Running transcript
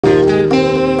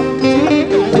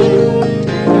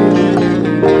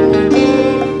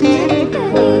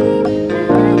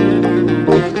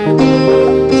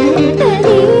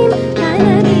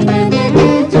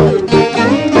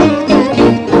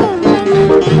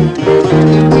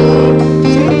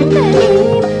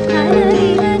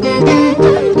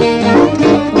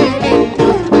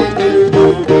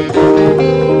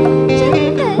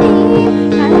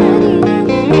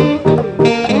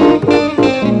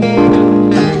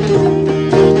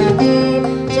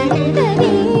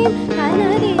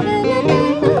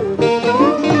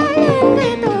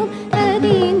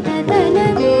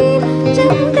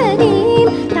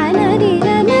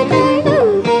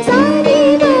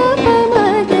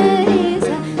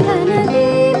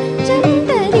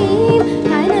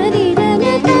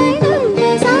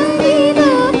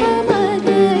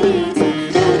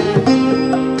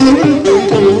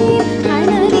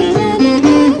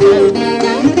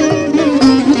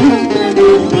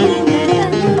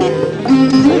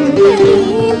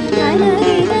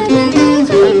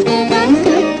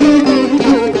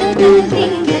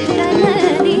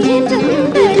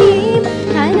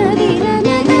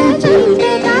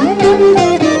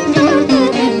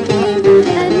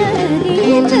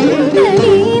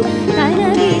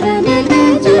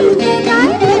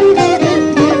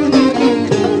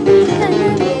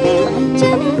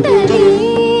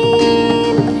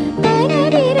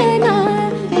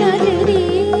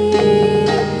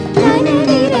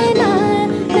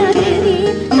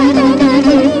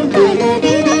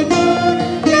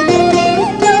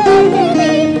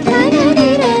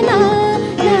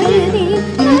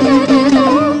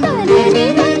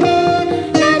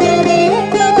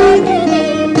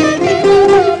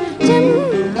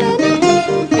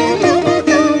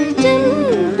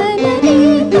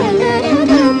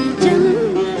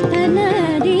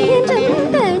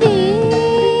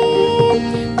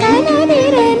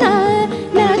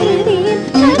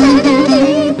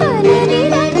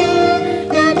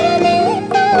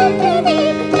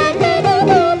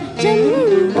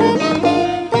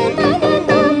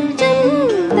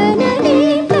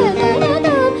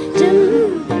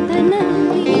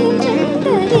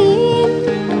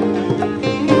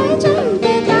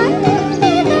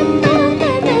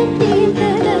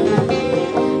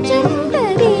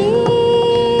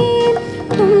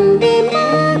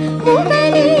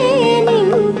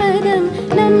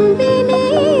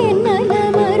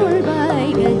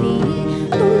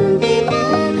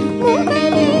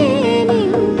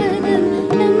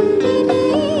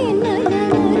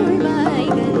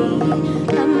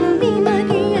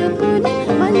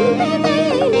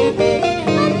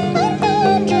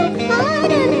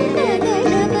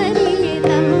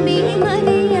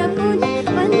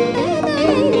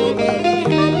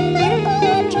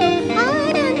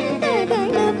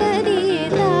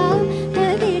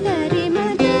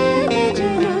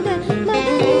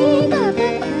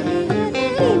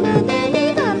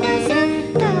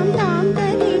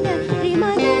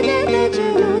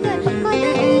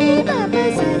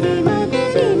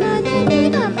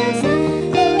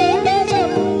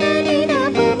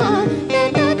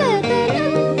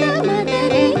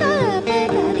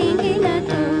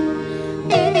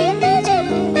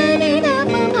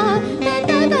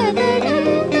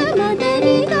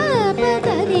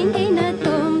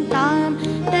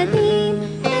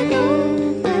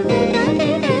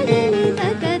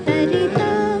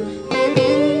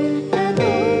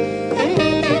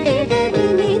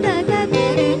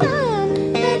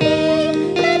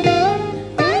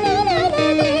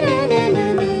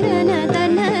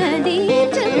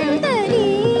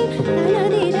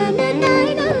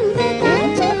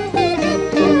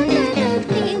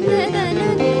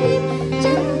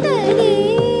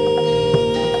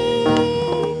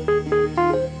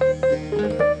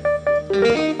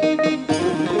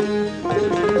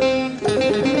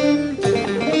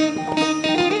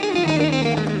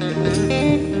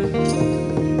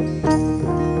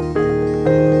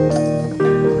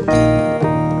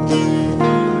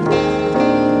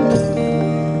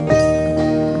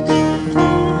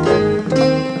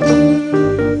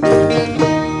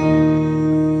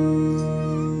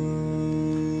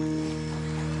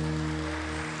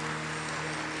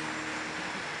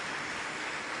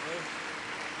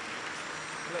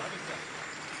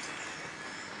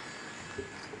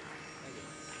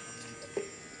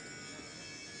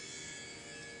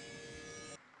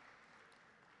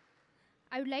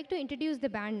I would like to introduce the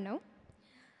band now.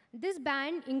 This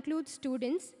band includes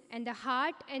students and the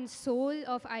heart and soul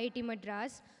of IIT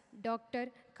Madras, Dr.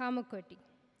 Kamakoti.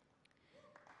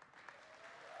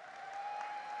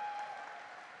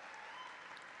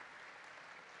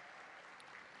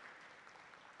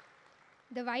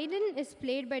 The violin is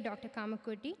played by Dr.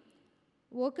 Kamakoti,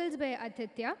 vocals by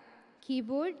Aditya,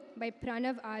 keyboard by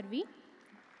Pranav RV,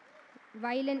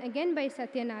 violin again by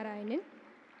Satyanarayanan,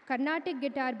 Carnatic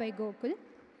guitar by Gokul,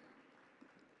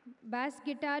 bass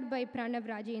guitar by Pranav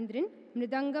Rajendran,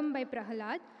 Mridangam by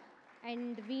Prahalad,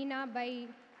 and Veena by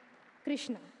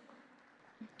Krishna.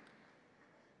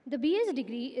 The BS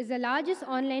degree is the largest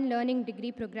online learning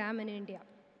degree program in India.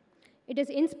 It has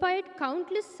inspired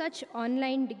countless such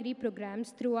online degree programs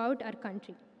throughout our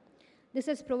country. This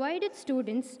has provided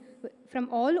students from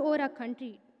all over our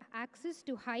country access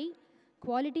to high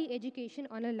quality education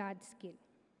on a large scale.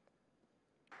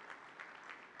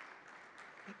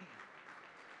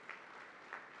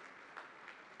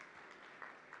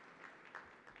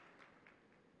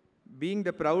 Being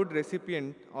the proud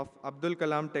recipient of Abdul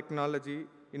Kalam Technology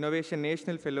Innovation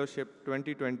National Fellowship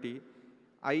 2020,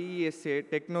 IESA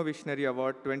Techno Visionary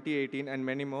Award 2018, and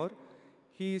many more,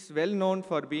 he is well known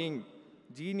for being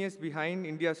genius behind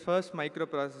India's first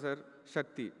microprocessor,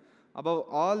 Shakti. Above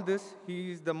all this,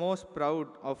 he is the most proud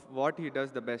of what he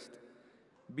does the best.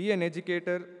 Be an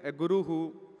educator, a guru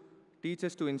who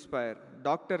teaches to inspire.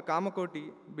 Dr. Kamakoti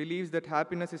believes that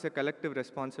happiness is a collective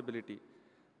responsibility.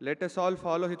 Let us all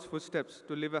follow his footsteps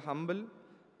to live a humble,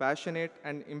 passionate,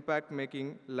 and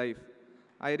impact-making life.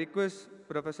 I request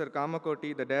Professor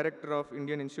Kamakoti, the Director of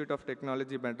Indian Institute of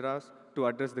Technology, Madras, to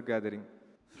address the gathering.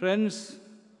 Friends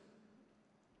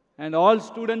and all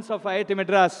students of IIT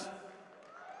Madras,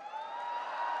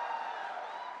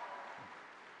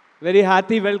 very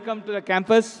hearty welcome to the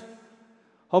campus.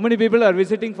 How many people are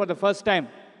visiting for the first time?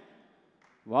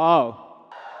 Wow.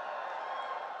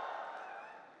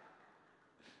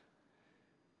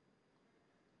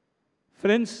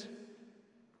 Friends,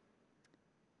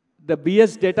 the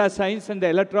BS Data Science and the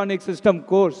Electronic System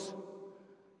course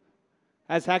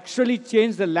has actually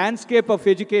changed the landscape of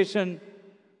education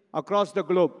across the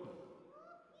globe.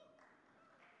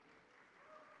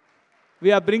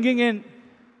 We are bringing in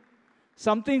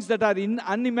some things that are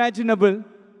unimaginable,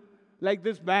 like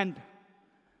this band.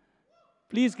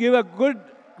 Please give a good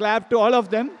clap to all of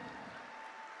them.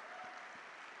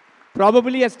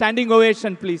 Probably a standing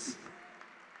ovation, please.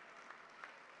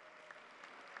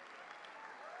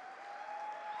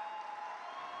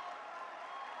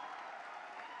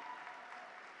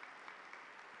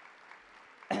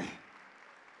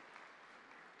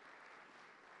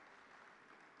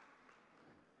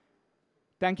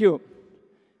 Thank you.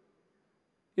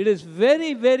 It is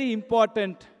very, very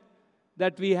important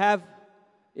that we have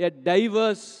a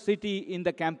diverse city in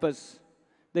the campus.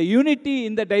 The unity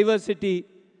in the diversity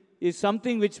is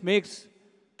something which makes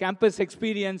campus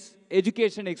experience,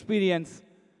 education experience,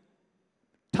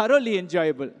 thoroughly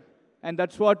enjoyable. And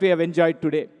that's what we have enjoyed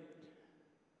today.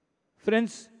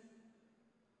 Friends,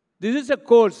 this is a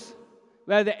course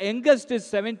where the youngest is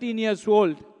 17 years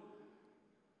old.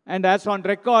 And as on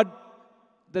record,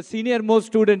 the senior most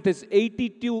student is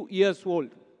 82 years old.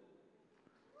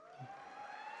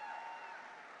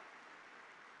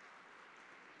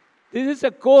 This is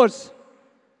a course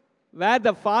where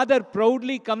the father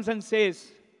proudly comes and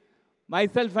says,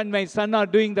 myself and my son are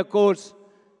doing the course,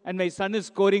 and my son is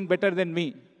scoring better than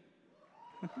me.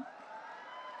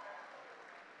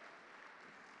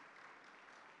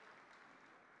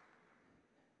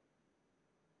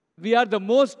 We are the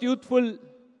most youthful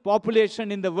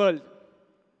population in the world.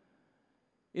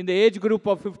 In the age group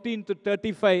of 15 to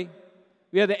 35,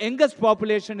 we are the youngest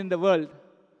population in the world.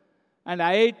 And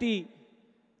IIT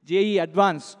JEE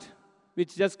Advanced,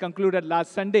 which just concluded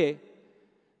last Sunday,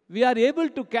 we are able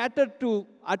to cater to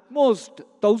at most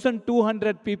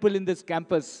 1,200 people in this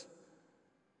campus.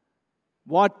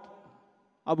 What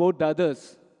about the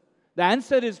others? The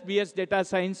answer is BS Data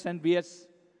Science and BS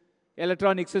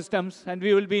Electronic Systems, and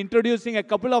we will be introducing a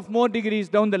couple of more degrees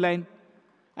down the line.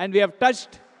 And we have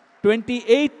touched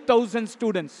 28,000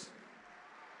 students.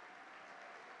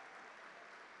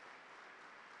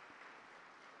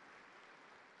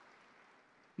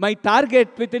 My target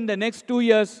within the next 2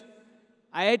 years,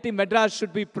 IIT Madras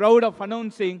should be proud of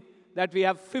announcing that we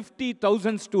have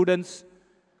 50,000 students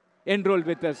enrolled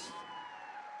with us.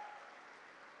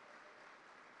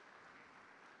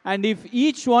 And if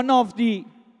each one of the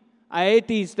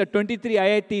IITs, the 23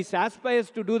 IITs,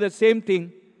 aspires to do the same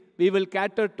thing. We will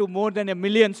cater to more than 1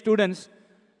 million students.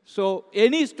 So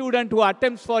any student who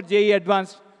attempts for JEE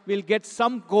Advanced will get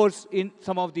some course in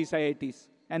some of these IITs.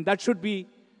 And that should be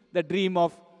the dream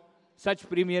of such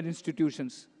premier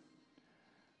institutions.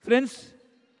 Friends,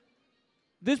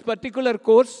 this particular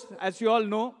course, as you all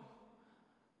know,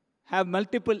 have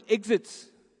multiple exits.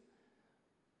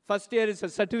 First year is a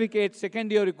certificate,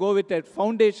 second year you go with a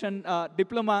foundation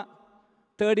diploma,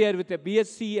 third year with a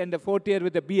BSc, and the fourth year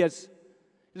with a BS.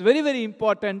 It's very, very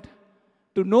important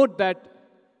to note that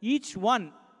each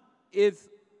one is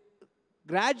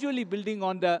gradually building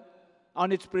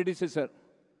on its predecessor.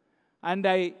 And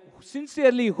I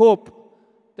sincerely hope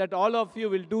that all of you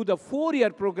will do the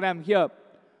 4-year program here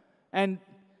and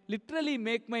literally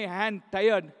make my hand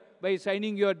tired by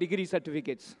signing your degree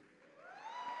certificates.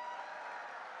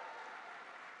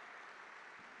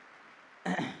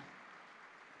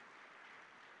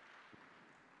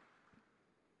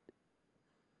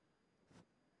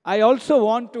 I also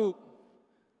want to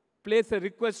place a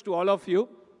request to all of you.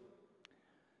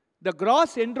 The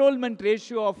gross enrollment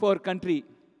ratio of our country,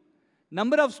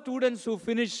 number of students who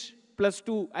finish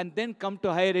 +2 and then come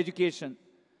to higher education,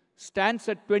 stands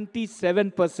at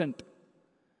 27%.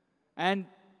 And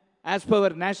as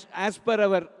per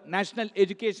our National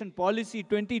Education Policy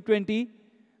 2020,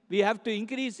 we have to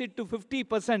increase it to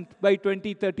 50% by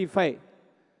 2035.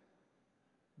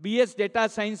 BS Data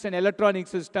Science and Electronic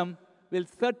System will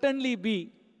certainly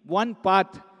be one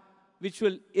path which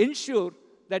will ensure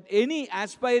that any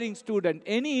aspiring student,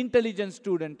 any intelligent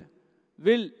student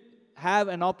will have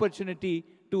an opportunity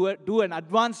to do an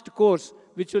advanced course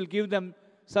which will give them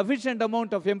sufficient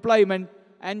amount of employment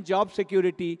and job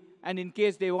security, and in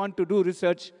case they want to do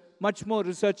research, much more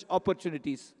research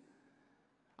opportunities.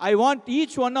 I want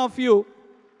each one of you,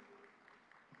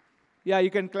 yeah,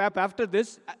 you can clap after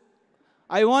this.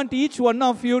 I want each one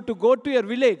of you to go to your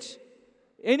village,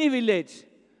 any village,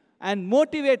 and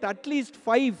motivate at least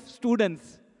 5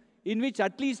 students, in which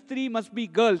at least 3 must be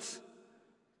girls,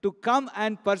 to come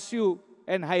and pursue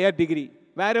a higher degree,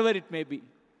 wherever it may be.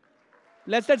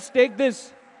 Let's take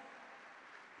this.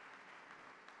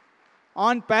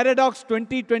 On Paradox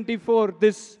 2024,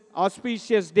 this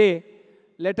auspicious day,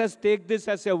 let us take this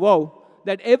as a vow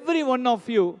that every one of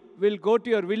you will go to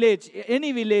your village,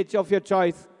 any village of your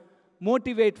choice,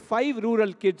 motivate 5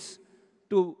 rural kids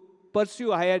to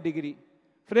pursue a higher degree.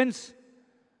 Friends,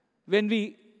 when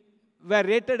we were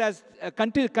rated as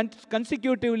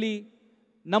consecutively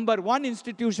 #1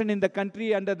 institution in the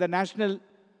country under the National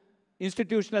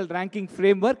Institutional Ranking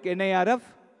Framework, NIRF,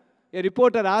 a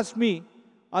reporter asked me,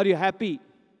 "Are you happy?"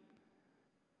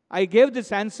 I gave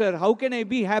this answer: how can I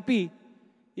be happy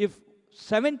if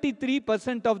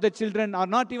 73% of the children are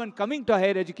not even coming to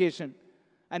higher education?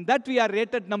 And that we are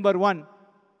rated #1.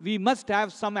 We must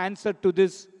have some answer to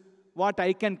this, what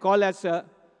I can call as a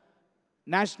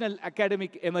national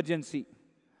academic emergency.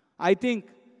 I think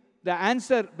the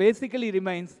answer basically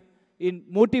remains in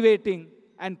motivating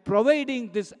and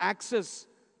providing this access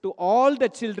to all the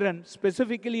children,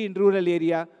 specifically in rural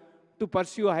area, to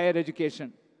pursue higher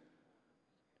education.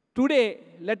 Today,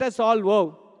 let us all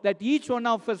vow that each one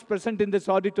of us present in this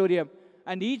auditorium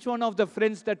and each one of the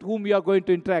friends that whom we are going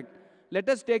to interact, let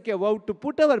us take a vow to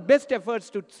put our best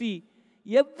efforts to see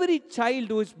every child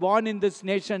who is born in this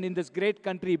nation, in this great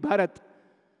country, Bharat,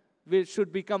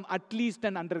 should become at least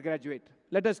an undergraduate.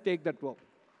 Let us take that vow.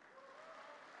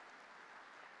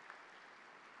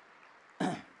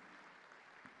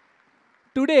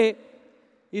 Today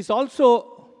is also,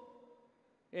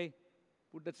 hey,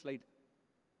 put that slide.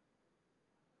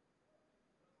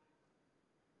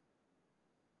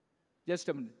 Just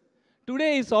a minute.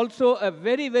 Today is also a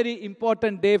very, very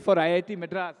important day for IIT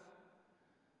Madras.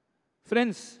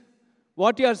 Friends,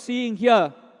 what you are seeing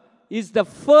here is the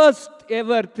first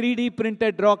ever 3D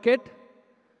printed rocket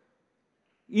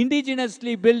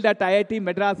indigenously built at IIT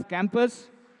Madras campus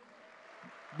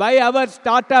by our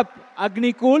startup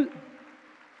Agnikul,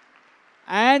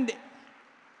 and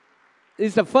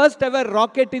is the first ever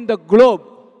rocket in the globe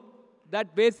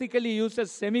that basically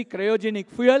uses semi-cryogenic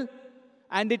fuel,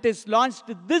 and it is launched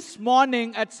this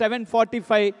morning at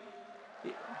 7:45.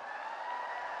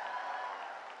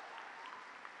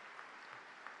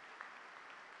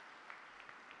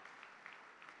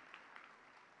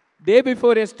 Day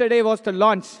before yesterday was the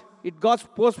launch. It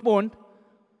got postponed.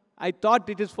 I thought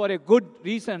it is for a good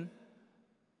reason,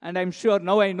 and I'm sure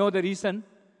now I know the reason.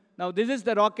 Now this is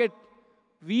the rocket.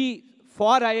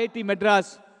 For IIT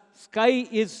Madras, sky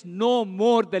is no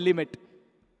more the limit.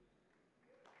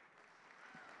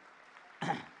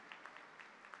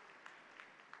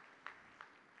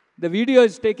 The video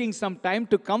is taking some time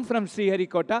to come from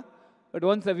Sriharikota, but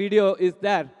once the video is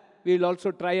there, we'll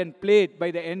also try and play it by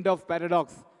the end of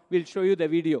Paradox. We'll show you the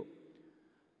video.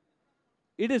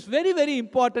 It is very, very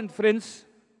important, friends.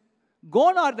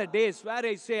 Gone are the days where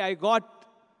I say I got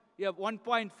a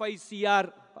 1.5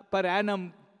 CR per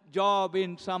annum job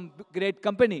in some great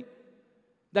company.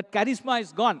 That charisma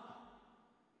is gone,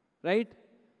 right?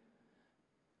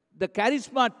 The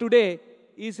charisma today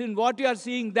is in what you are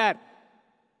seeing there.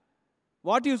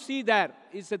 What you see there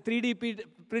is a 3D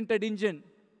printed engine.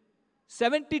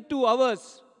 72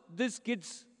 hours, these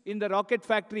kids in the rocket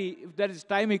factory, if there is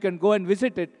time, you can go and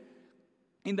visit it,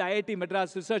 in the IIT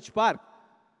Madras Research Park.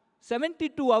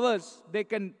 72 hours, they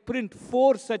can print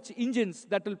 4 such engines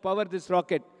that will power this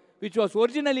rocket, which was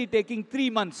originally taking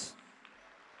 3 months.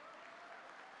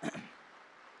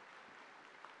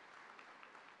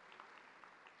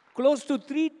 Close to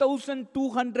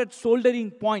 3,200 soldering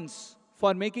points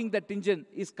for making that engine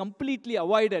is completely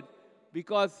avoided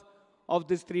because of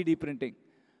this 3D printing.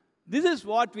 This is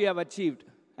what we have achieved.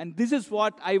 And this is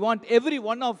what I want every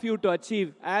one of you to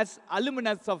achieve as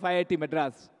alumnus of IIT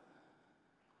Madras.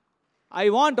 I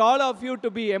want all of you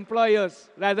to be employers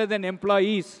rather than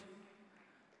employees.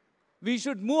 We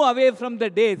should move away from the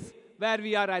days where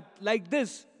we are like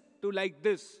this to like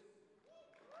this.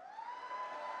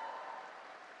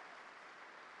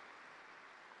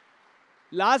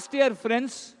 Last year,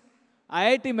 friends,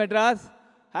 IIT Madras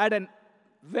had a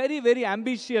very, very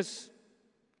ambitious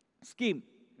scheme.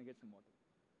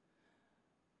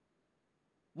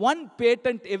 One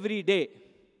patent every day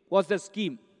was the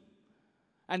scheme.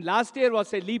 And last year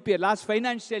was a leap year. Last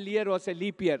financial year was a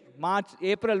leap year.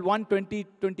 April 1,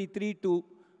 2023 to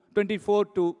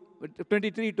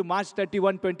 23 to March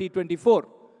 31, 2024.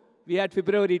 We had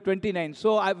February 29.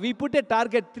 So we put a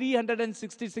target,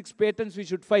 366 patents we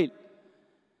should file.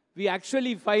 We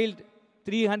actually filed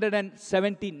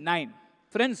 379.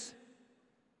 Friends,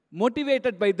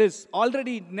 motivated by this,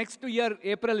 already next year,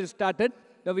 April is started.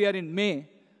 Now we are in May.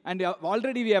 And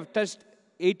already we have touched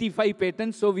 85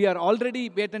 patents. So we are already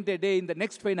patent a day in the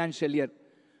next financial year.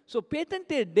 So patent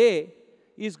a day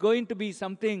is going to be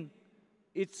something,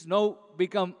 it's now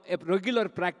become a regular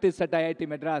practice at IIT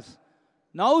Madras.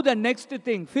 Now the next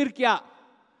thing, fir kya?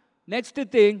 Next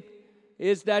thing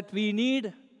is that we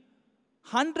need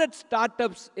 100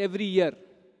 startups every year.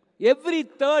 Every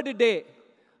third day,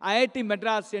 IIT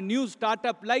Madras, a new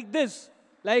startup like this,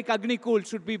 like Agnikul,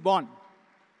 should be born.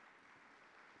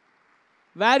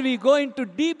 Where we go into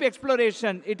deep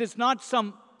exploration, it is not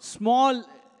some small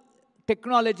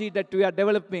technology that we are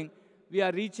developing. We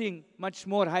are reaching much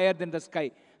more higher than the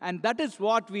sky. And that is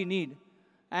what we need.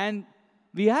 And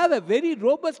we have a very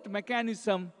robust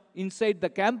mechanism inside the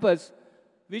campus,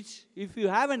 which if you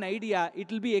have an idea,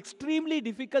 it will be extremely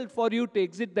difficult for you to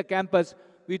exit the campus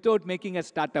without making a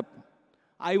startup.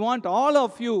 I want all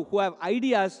of you who have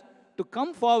ideas to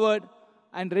come forward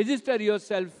and register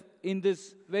yourself in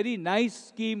this very nice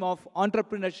scheme of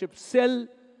entrepreneurship cell,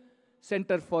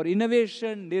 Center for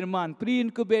Innovation, Nirman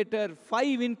Pre-Incubator,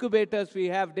 5 incubators we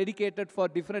have dedicated for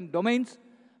different domains,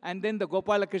 and then the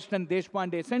Gopalakrishnan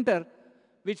Deshpande Center,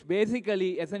 which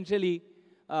basically, essentially,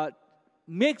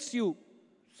 makes you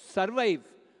survive,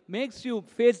 makes you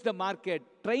face the market,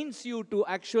 trains you to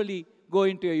actually go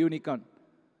into a unicorn.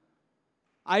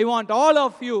 I want all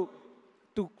of you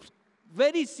to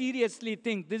very seriously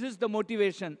think, this is the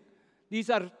motivation. These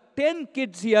are 10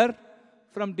 kids here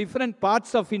from different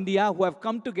parts of India who have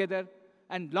come together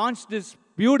and launched this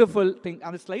beautiful thing.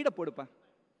 On the slide,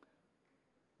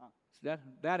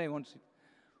 there I want to see.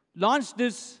 Launched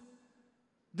this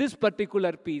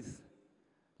particular piece.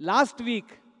 Last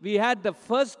week, we had the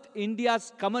first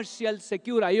India's commercial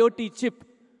secure IoT chip,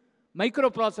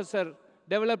 microprocessor,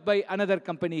 developed by another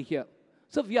company here.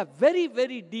 So we are very,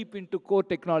 very deep into core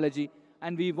technology,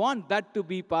 and we want that to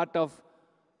be part of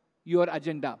your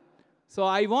agenda. So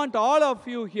I want all of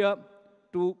you here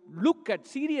to look at,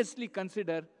 seriously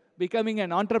consider becoming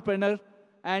an entrepreneur,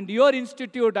 and your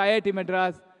institute, IIT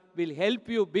Madras, will help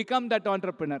you become that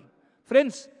entrepreneur.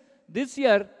 Friends, this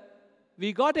year,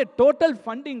 we got a total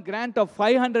funding grant of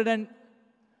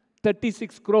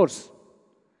 536 crores,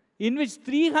 in which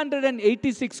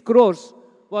 386 crores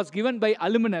was given by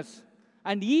alumnus.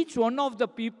 And each one of the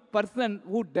person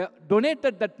who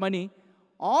donated that money,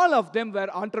 all of them were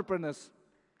entrepreneurs.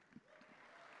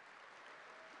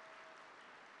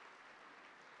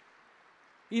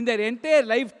 In their entire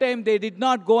lifetime, they did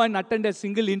not go and attend a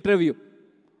single interview.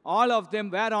 All of them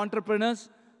were entrepreneurs.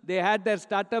 They had their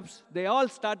startups. They all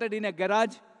started in a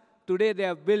garage. Today, they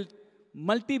have built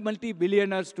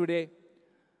multi-billionaires today.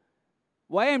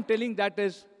 Why I'm telling that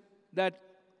is that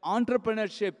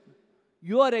entrepreneurship,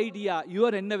 your idea,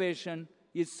 your innovation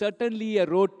is certainly a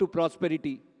road to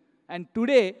prosperity. And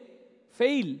today,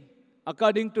 fail,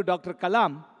 according to Dr.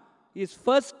 Kalam, is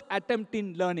first attempt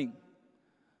in learning.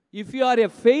 If you are a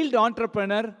failed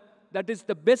entrepreneur, that is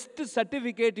the best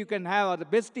certificate you can have or the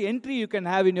best entry you can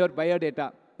have in your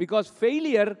biodata. Because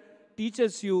failure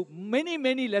teaches you many,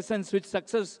 many lessons which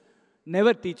success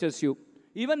never teaches you.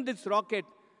 Even this rocket,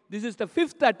 this is the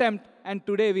 5th attempt, and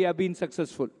today we have been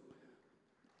successful.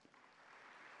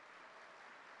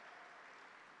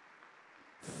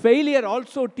 Failure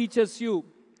also teaches you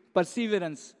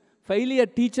perseverance. Failure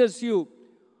teaches you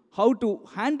how to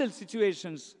handle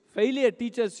situations. Failure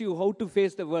teaches you how to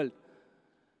face the world.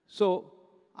 So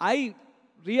I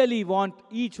really want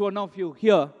each one of you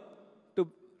here to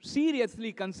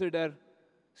seriously consider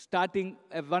starting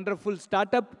a wonderful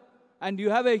startup. And you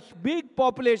have a big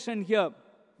population here,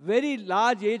 very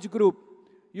large age group.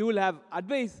 You will have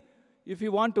advice. If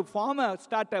you want to form a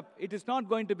startup, it is not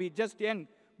going to be just young,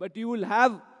 but you will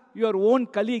have your own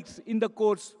colleagues in the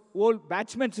course, old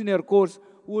batchmates in your course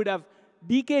who would have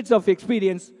decades of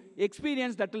experience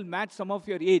that will match some of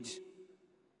your age.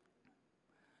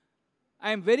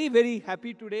 I am very, very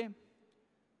happy today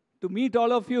to meet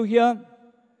all of you here,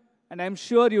 and I'm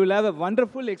sure you will have a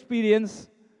wonderful experience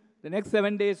the next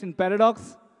 7 days in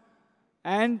Paradox.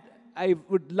 And I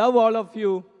would love all of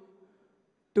you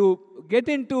to get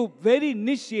into very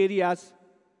niche areas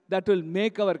that will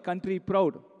make our country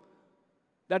proud,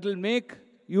 that will make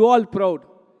you all proud,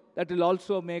 that will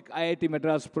also make IIT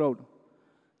Madras proud.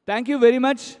 Thank you very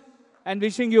much, and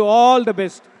wishing you all the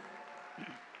best.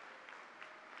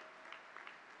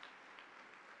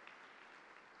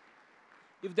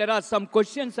 If there are some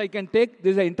questions I can take,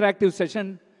 this is an interactive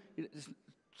session.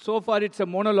 So far it's a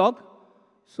monologue,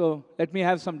 so let me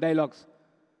have some dialogues.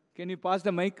 Can you pass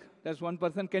the mic? There's one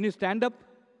person. Can you stand up?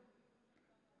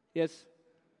 Yes.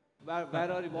 Where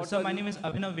are you? Sir, my name is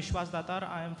Abhinav Vishwas Datar.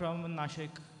 I am from Nashik,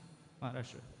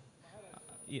 Maharashtra.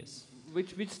 Yes.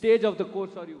 Which stage of the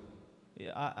course are you?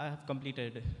 Yeah, I have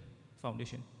completed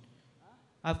foundation.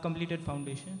 I have completed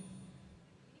foundation.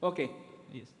 Okay.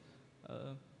 Yes.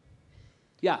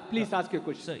 Yeah, please ask your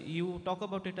question. Sir, you talk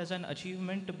about it as an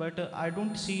achievement, but I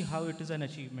don't see how it is an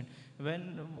achievement.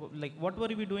 When, like, what were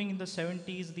we doing in the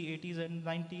 70s, the 80s, and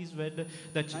 90s, where the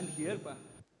And here,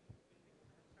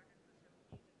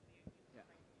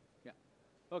 yeah.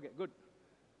 Okay, good.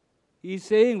 He's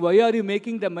saying, why are you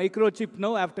making the microchip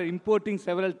now after importing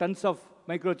several tons of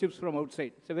microchips from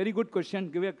outside? It's a very good question.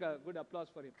 Give a good applause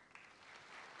for him.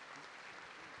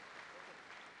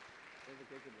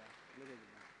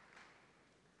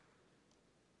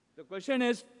 The question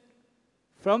is,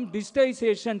 from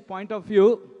digitization point of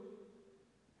view,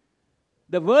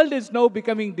 the world is now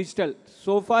becoming digital.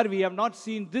 So far, we have not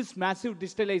seen this massive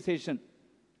digitalization.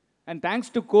 And thanks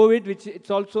to COVID, which it's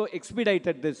also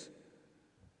expedited this.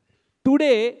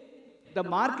 Today, the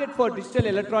market for digital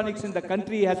electronics in the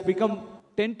country has become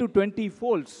 10 to 20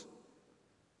 folds.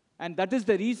 And that is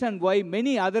the reason why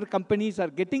many other companies are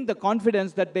getting the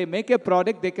confidence that they make a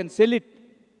product, they can sell it.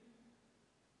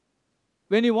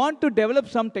 When you want to develop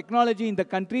some technology in the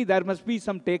country, there must be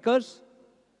some takers.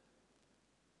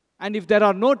 And if there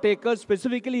are no takers,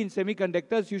 specifically in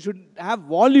semiconductors, you should have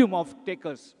volume of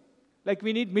takers. Like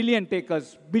we need million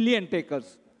takers, billion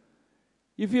takers.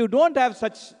 If you don't have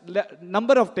such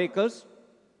number of takers,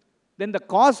 then the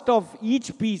cost of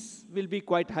each piece will be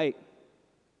quite high.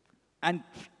 And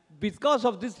because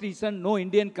of this reason, no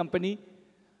Indian company,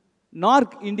 nor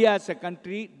India as a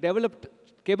country, developed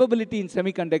capability in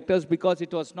semiconductors because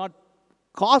it was not,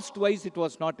 cost-wise, it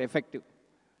was not effective.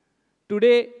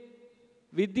 Today,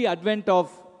 with the advent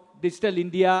of digital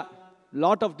India,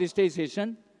 lot of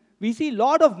digitization, we see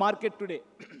lot of market today.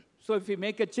 So if we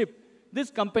make a chip, this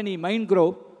company,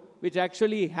 MindGrow, which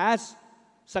actually has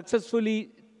successfully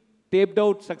taped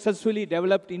out, successfully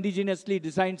developed, indigenously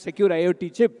designed secure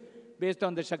IoT chip based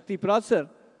on the Shakti processor,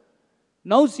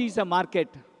 now sees a market.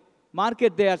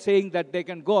 Market, they are saying that they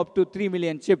can go up to 3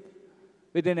 million chip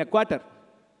within a quarter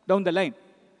down the line.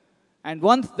 And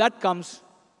once that comes,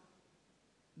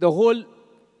 the whole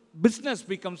business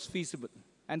becomes feasible.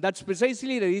 And that's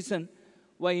precisely the reason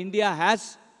why India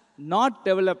has not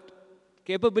developed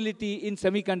capability in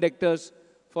semiconductors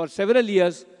for several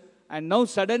years. And now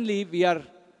suddenly we are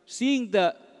seeing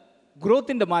the growth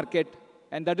in the market.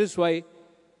 And that is why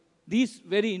these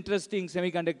very interesting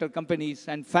semiconductor companies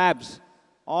and fabs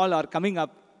all are coming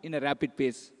up in a rapid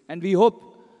pace. And we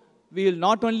hope we will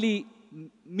not only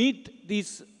meet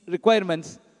these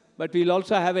requirements, but we will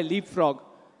also have a leapfrog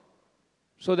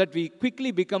so that we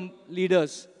quickly become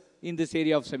leaders in this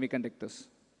area of semiconductors.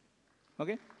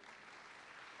 Okay?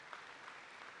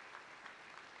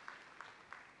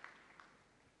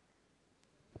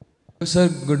 Sir,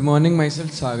 good morning. Myself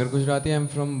Sagar Gujarati. I am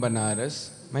from Banaras.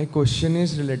 My question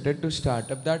is related to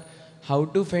startup, that how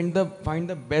to find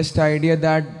the best idea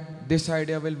that this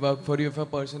idea will work for you if a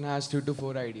person has 2 to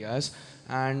 4 ideas,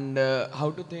 and how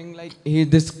to think like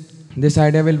this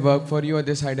idea will work for you or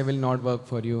this idea will not work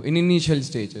for you in initial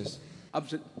stages.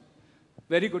 Absolutely.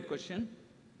 Very good question.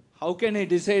 How can I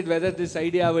decide whether this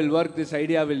idea will work, this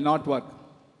idea will not work?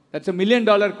 That's a $1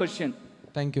 million question,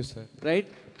 Thank you, sir. right?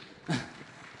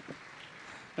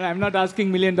 And I'm not asking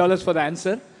 $1 million for the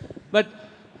answer, but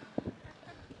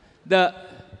the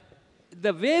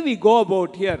way we go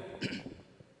about here,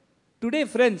 today,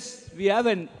 friends, we have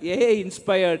an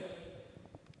AI-inspired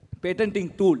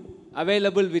patenting tool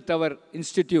available with our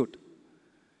institute.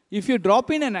 If you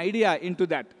drop in an idea into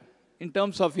that, in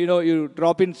terms of, you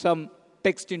drop in some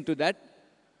text into that,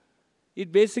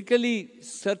 it basically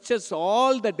searches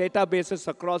all the databases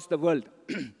across the world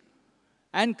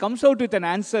and comes out with an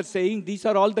answer saying these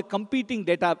are all the competing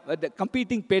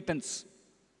patents.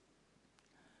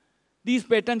 These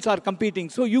patents are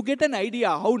competing. So you get an idea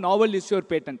how novel is your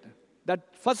patent.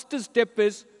 That first step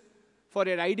is, for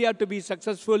an idea to be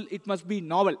successful, it must be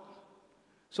novel.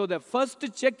 So the first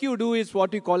check you do is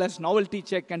what we call as novelty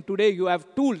check. And today you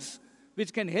have tools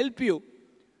which can help you,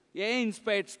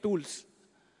 AI-inspired tools,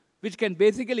 which can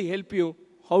basically help you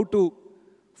how to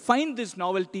find this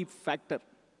novelty factor.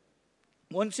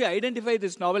 Once you identify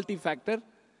this novelty factor,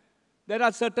 there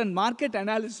are certain market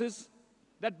analysis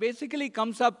that basically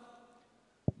comes up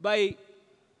by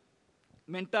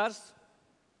mentors,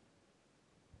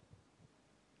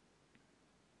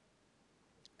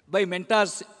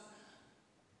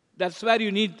 That's where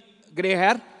you need gray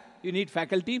hair, you need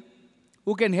faculty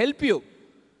who can help you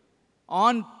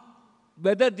on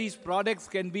whether these products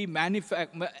can be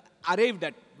arrived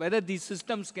at, whether these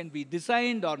systems can be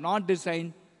designed or not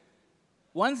designed.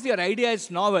 Once your idea is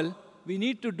novel, we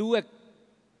need to do a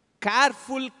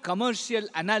careful commercial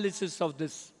analysis of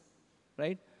this,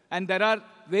 right? And there are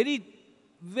very,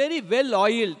 very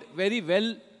well-oiled, very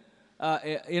well,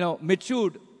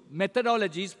 matured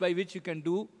methodologies by which you can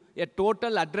do a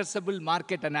total addressable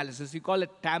market analysis. We call it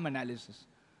TAM analysis.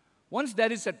 Once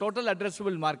there is a total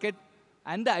addressable market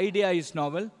and the idea is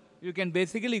novel, you can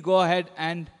basically go ahead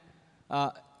and,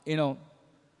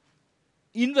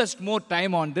 invest more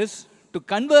time on this to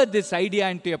convert this idea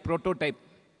into a prototype.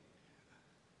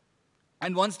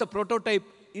 And once the prototype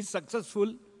is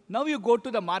successful, now you go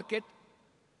to the market.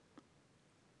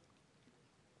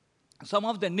 Some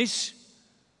of the niche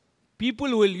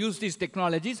people will use these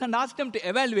technologies and ask them to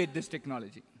evaluate this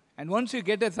technology. And once you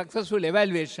get a successful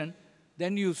evaluation,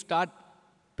 then you start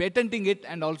patenting it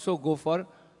and also go for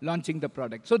launching the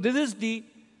product. So this is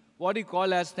what we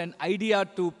call as an idea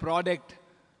to product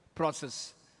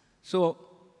process. So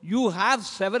you have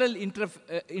several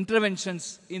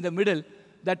interventions in the middle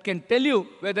that can tell you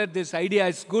whether this idea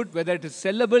is good, whether it is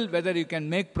sellable, whether you can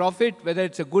make profit, whether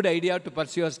it's a good idea to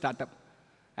pursue a startup.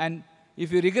 And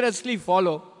if you rigorously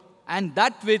follow, and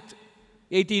that with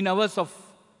 18 hours of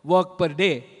work per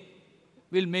day,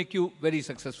 will make you very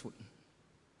successful.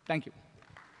 Thank you.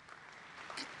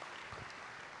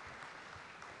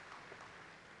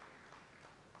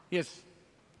 Yes.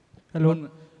 Hello.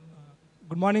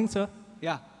 Good morning, sir.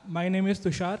 Yeah. My name is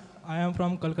Tushar. I am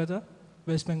from Kolkata,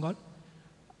 West Bengal.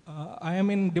 I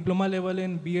am in diploma level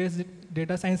in BS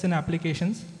Data Science and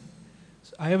Applications.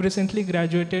 I have recently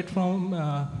graduated from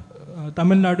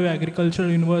Tamil Nadu Agricultural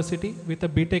University with a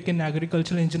BTech in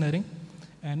Agricultural Engineering.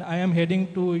 And I am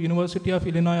heading to University of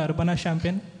Illinois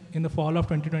Urbana-Champaign in the fall of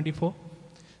 2024.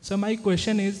 So my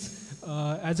question is,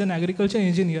 as an agriculture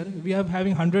engineer, we are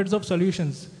having hundreds of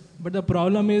solutions. But the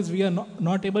problem is we are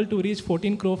not able to reach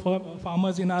 14 crore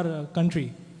farmers in our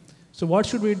country. So what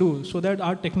should we do so that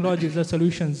our technologies, the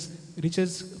solutions,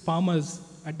 reaches farmers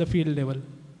at the field level?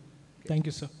 Thank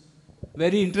you, sir.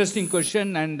 Very interesting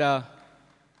question, and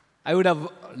I would have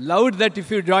loved that if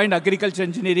you joined agriculture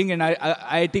engineering in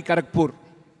IIT Kharagpur.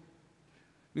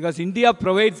 Because India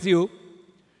provides you,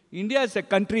 India is a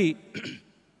country,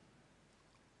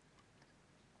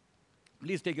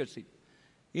 please take your seat.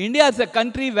 India is a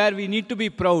country where we need to be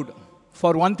proud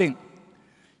for one thing.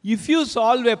 If you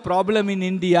solve a problem in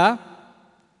India,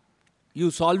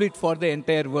 you solve it for the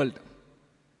entire world.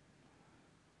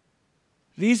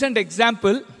 Recent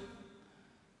example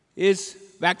is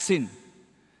vaccine.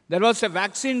 There was a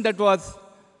vaccine that was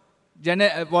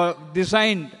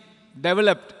designed,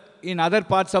 developed in other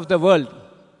parts of the world.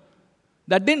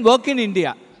 That didn't work in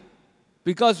India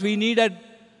because we needed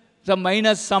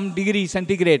some degree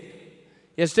centigrade.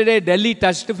 Yesterday, Delhi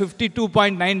touched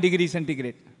 52.9 degrees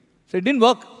centigrade. So it didn't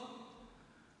work.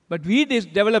 But we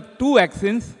developed 2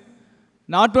 vaccines.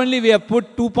 Not only we have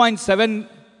put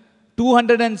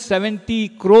 270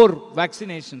 crore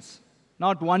vaccinations,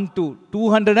 not 1, 2,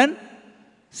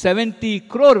 270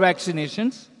 crore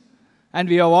vaccinations. And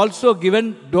we have also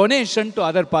given donation to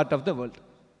other part of the world.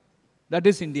 That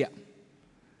is India.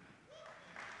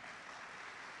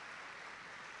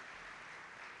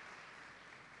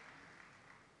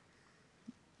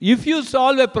 If you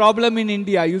solve a problem in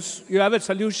India, you have a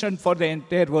solution for the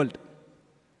entire world.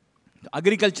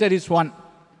 Agriculture is one.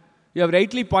 You have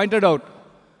rightly pointed out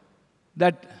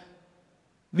that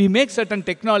we make certain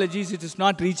technologies, it is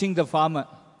not reaching the farmer.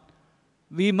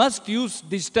 We must use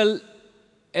digital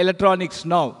electronics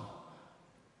now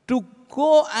to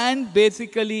go and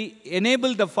basically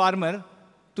enable the farmer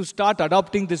to start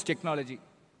adopting this technology.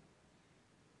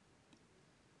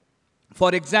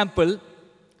 For example,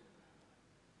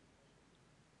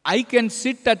 I can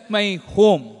sit at my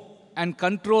home and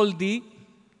control the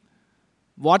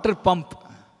water pump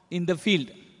in the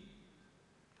field.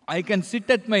 I can sit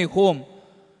at my home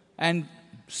and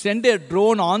send a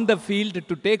drone on the field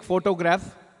to take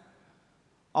photograph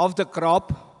of the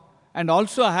crop and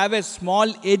also have a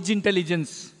small edge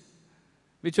intelligence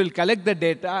which will collect the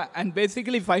data and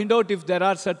basically find out if there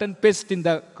are certain pests in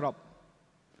the crop.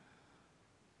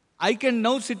 I can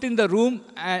now sit in the room,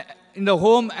 in the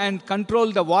home and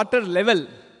control the water level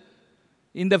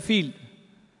in the field.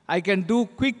 I can do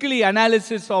quickly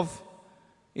analysis of,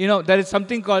 there is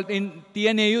something called, in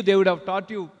TNAU, they would have taught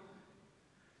you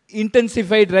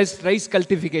intensified rice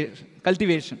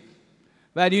cultivation,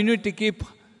 where you need to keep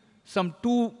some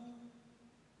 2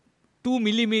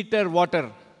 millimeter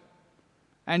water,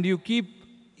 and you keep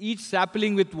each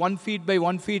sapling with 1 feet by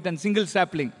 1 feet and single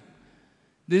sapling.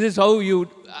 This is how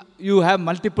you have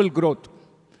multiple growth.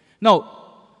 Now,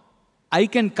 I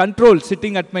can control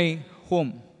sitting at my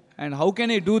home. And how can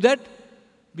I do that?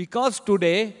 Because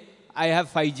today I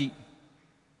have 5G.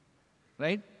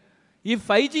 Right? If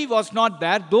 5G was not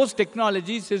there, those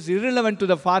technologies is irrelevant to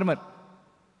the farmer.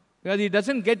 Because he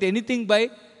doesn't get anything by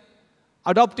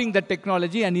adopting that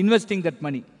technology and investing that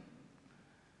money.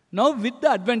 Now, with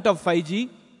the advent of 5G,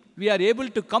 we are able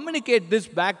to communicate this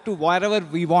back to wherever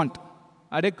we want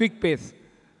at a quick pace.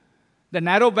 The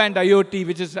narrowband IoT,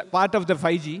 which is part of the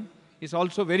 5G, is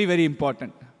also very, very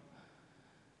important.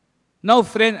 Now,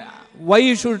 friend, why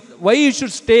you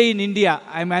should stay in India?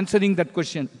 I'm answering that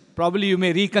question. Probably you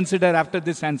may reconsider after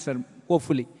this answer,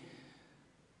 hopefully.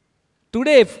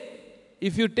 Today,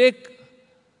 if you take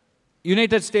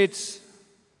United States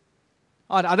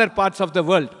or other parts of the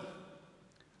world,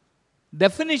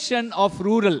 definition of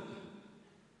rural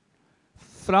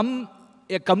from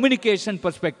a communication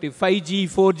perspective, 5G,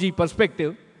 4G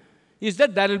perspective, is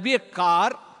that there will be a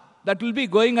car that will be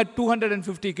going at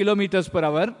 250 kilometers per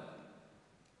hour,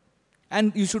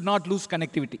 and you should not lose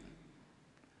connectivity.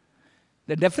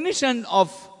 The definition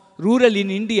of rural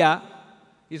in India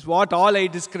is what all I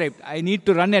described. I need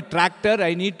to run a tractor,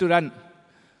 I need to run.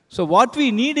 So what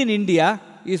we need in India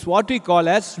is what we call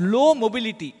as low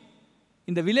mobility.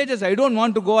 In the villages, I don't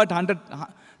want to go at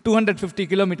 250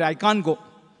 kilometers. I can't go.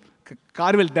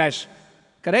 Car will dash.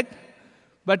 Correct?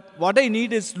 But what I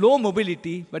need is low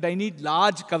mobility, but I need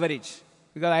large coverage.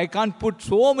 Because I can't put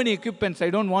so many equipments. I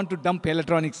don't want to dump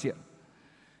electronics here.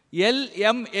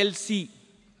 LMLC.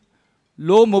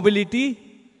 Low mobility,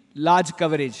 large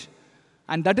coverage.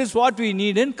 And that is what we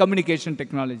need in communication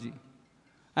technology.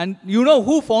 And you know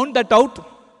who found that out?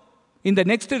 In the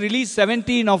next release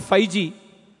 17 of 5G,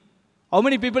 how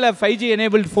many people have 5G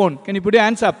enabled phone? Can you put your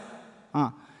hands up?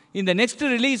 In the next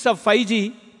release of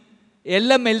 5G,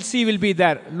 LMLC will be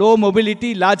there. Low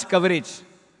mobility, large coverage.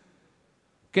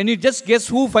 Can you just guess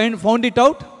who found it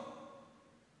out?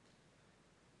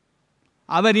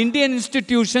 Our Indian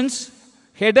institutions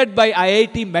headed by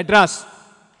IIT Madras.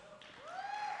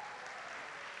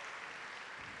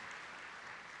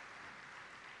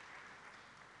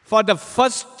 For the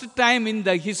first time in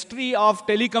the history of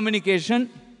telecommunication,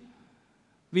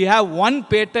 we have one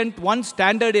patent, one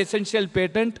standard essential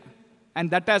patent, and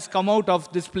that has come out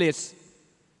of this place.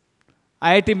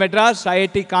 IIT Madras,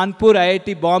 IIT Kanpur,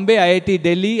 IIT Bombay, IIT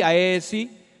Delhi, IISc,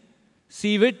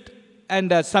 CVIT,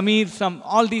 and Samir,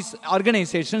 all these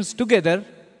organizations together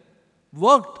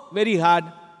worked very hard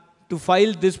to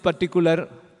file this particular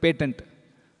patent.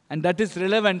 And that is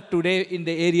relevant today in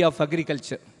the area of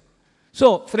agriculture.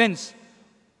 So, friends,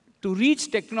 to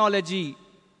reach technology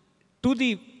to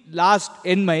the last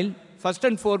end mile, first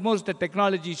and foremost, the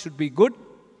technology should be good.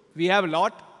 We have a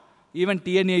lot. Even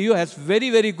TNAU has very,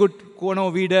 very good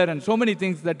Kono Weeder and so many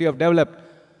things that you have developed.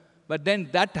 But then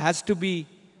that has to be,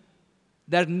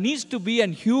 there needs to be a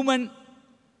human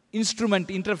instrument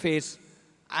interface,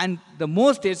 and the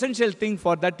most essential thing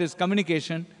for that is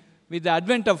communication. With the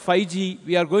advent of 5G,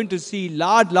 we are going to see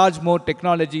large more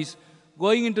technologies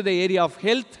going into the area of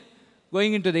health,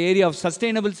 going into the area of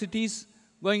sustainable cities,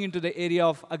 going into the area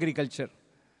of agriculture.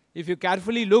 If you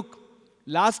carefully look,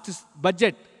 last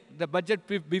budget, the budget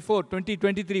before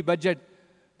 2023 budget,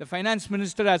 the finance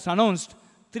minister has announced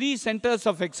 3 centers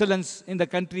of excellence in the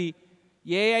country: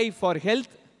 AI for health,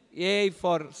 AI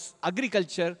for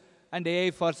agriculture, and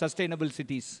AI for sustainable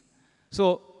cities.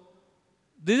 So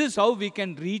this is how we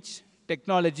can reach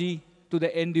technology to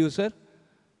the end user.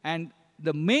 And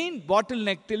the main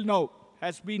bottleneck till now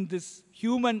has been this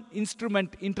human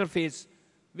instrument interface,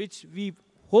 which we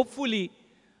hopefully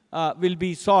will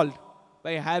be solved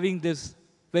by having this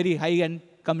very high-end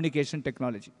communication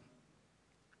technology.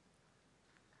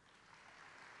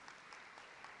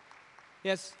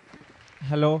 Yes.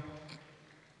 Hello.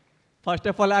 First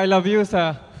of all, I love you,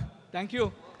 sir. Thank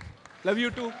you. Love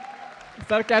you too.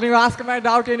 Sir, can you ask my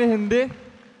doubt in Hindi?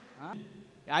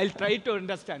 I'll try to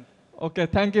understand. Okay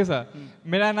thank you sir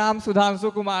मेरा नाम सुधांशु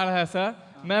कुमार है sir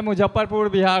मैं मुजफ्फरपुर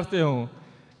बिहार से हूँ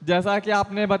जैसा कि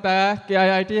आपने बताया कि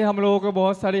आईआईटी हम लोगों को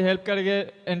बहुत सारी हेल्प करेगी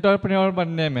एंटरप्रेन्योर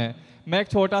बनने में मैं एक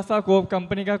छोटा सा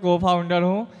कंपनी का को फाउंडर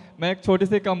हूँ मैं एक छोटी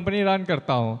सी कंपनी रन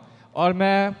करता हूँ और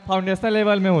मैं फाउंडेशन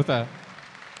लेवल में हूँ सर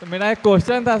तो मेरा एक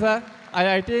क्वेश्चन था सर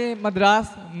आईआईटी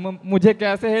मद्रास मुझे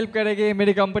कैसे हेल्प करेगी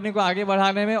मेरी कंपनी को आगे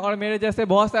बढ़ाने में और मेरे जैसे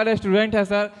बहुत सारे स्टूडेंट हैं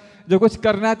सर जो कुछ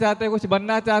करना चाहते हैं कुछ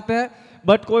बनना चाहते हैं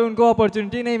बट कोई उनको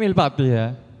अपॉर्चुनिटी नहीं मिल पाती है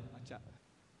अच्छा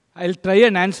I'll try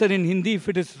an answer in Hindi. If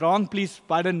it is wrong, please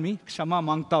pardon me. क्षमा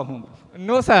मांगता हूँ.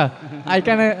 No sir, I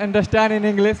can understand in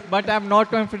English, but I'm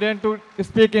not confident to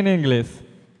speak in English.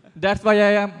 That's why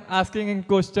I am asking in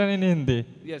question in Hindi.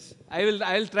 Yes,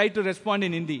 I'll try to respond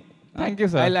in Hindi. Thank you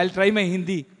sir. I'll try my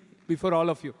Hindi before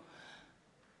all of you.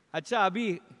 अच्छा अभी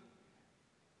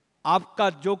आपका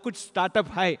जो कुछ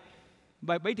startup है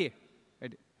बैठिए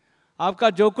आपका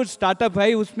जो कुछ स्टार्टअप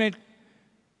है उसमें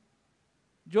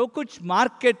जो कुछ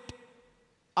मार्केट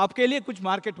आपके लिए कुछ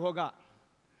मार्केट होगा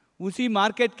उसी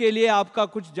मार्केट के लिए आपका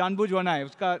कुछ जानबूझ होना है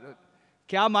उसका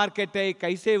क्या मार्केट है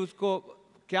कैसे उसको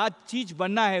क्या चीज़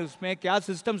बनना है उसमें क्या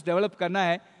सिस्टम्स डेवलप करना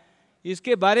है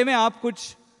इसके बारे में आप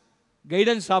कुछ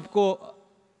गाइडेंस आपको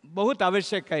बहुत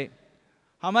आवश्यक है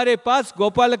हमारे पास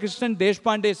गोपाल कृष्णन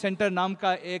देशपांडे सेंटर नाम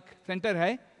का एक सेंटर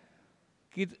है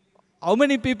कि How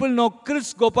many people know Chris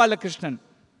Gopalakrishnan?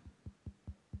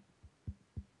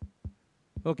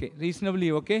 Okay,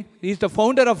 reasonably okay. He is the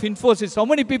founder of Infosys. How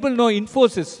many people know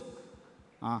Infosys?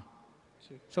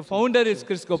 So founder is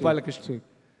Chris Gopalakrishnan.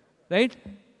 Right?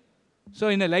 So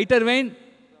in a lighter vein,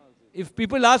 if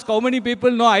people ask how many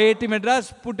people know IIT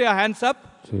Madras, put your hands up.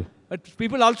 But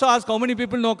people also ask how many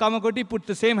people know Kamakoti, put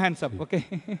the same hands up. Okay?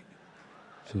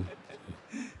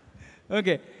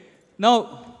 Okay.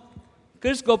 Now,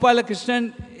 Chris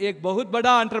Gopalakrishnan एक बहुत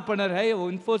बड़ा entrepreneur है वो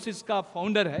इन्फोसिस का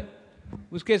founder है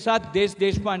उसके साथ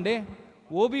देशपांडे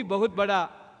वो भी बहुत बड़ा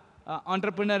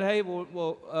एंटरप्रेन्योर है वो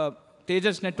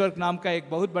तेजस नेटवर्क नाम का एक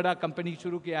बहुत बड़ा कंपनी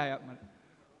शुरू किया है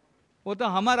वो तो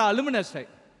हमारा अलुमनस है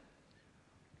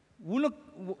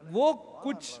वो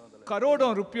कुछ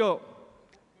करोड़ों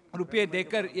रुपये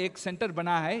देकर एक सेंटर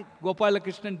बना है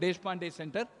गोपालकृष्णन देशपांडे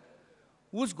सेंटर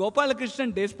उस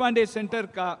गोपालकृष्णन देशपांडे सेंटर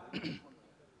का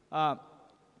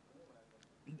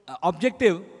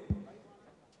ऑब्जेक्टिव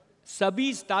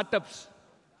सभी स्टार्टअप्स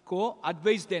को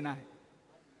एडवाइस देना है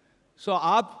सो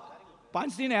आप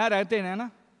 5 दिन यहाँ रहते हैं ना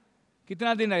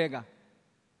कितना दिन रहेगा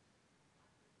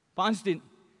 5 दिन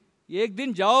एक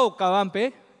दिन जाओ काम पे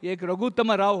एक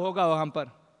रघुत्तम राव होगा वहाँ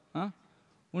पर हाँ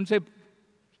उनसे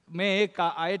मैं एक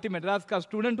आईआईटी मद्रास का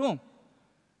स्टूडेंट हूँ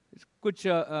कुछ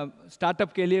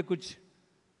स्टार्टअप के लिए कुछ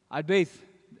एडवाइस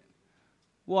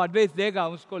वो एडवाइस देगा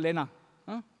उसको लेना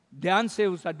हाँ ध्यान से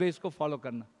उस एडवाइस को फॉलो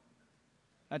करना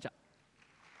अच्छा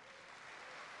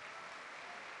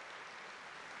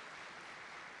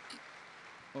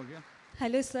हो गया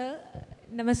Hello sir,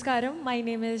 Namaskaram. My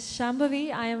name is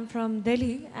Shambhavi. I am from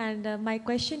Delhi and my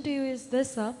question to you is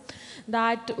this sir,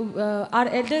 that our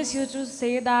elders used to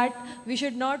say that we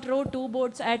should not row 2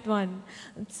 boats at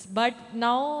once. But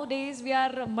nowadays we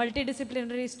are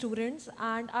multidisciplinary students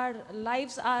and our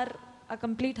lives are a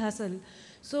complete hustle.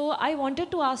 So I wanted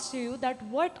to ask you that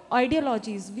what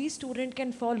ideologies we students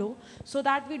can follow so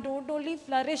that we don't only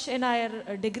flourish in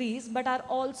our degrees but are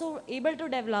also able to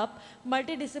develop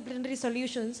multidisciplinary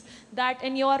solutions that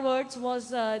in your words was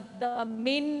the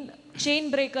main chain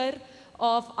breaker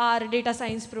of our data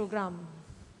science program.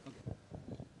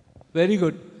 Very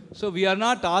good. So we are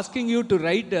not asking you to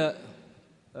write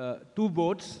 2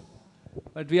 boats,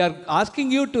 but we are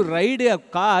asking you to ride a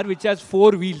car which has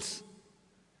 4 wheels.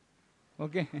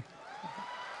 Okay?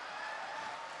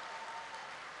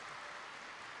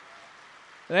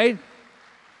 Right?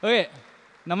 Okay.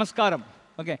 Namaskaram.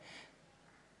 Okay.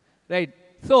 Right.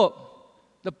 So,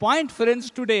 the point,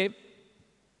 friends, today,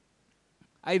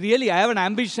 I have an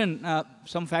ambition.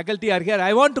 Some faculty are here.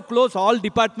 I want to close all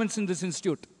departments in this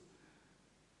institute.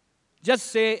 Just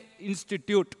say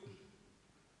institute.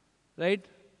 Right?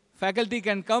 Faculty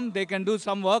can come, they can do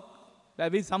some work, there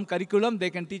will be some curriculum,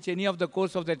 they can teach any of the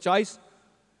course of their choice,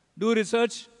 do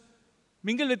research,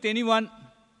 mingle with anyone,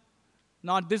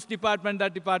 not this department,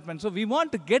 that department. So we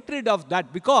want to get rid of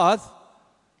that, because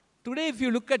today if you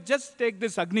look at, just take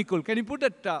this Agnikul. Can you put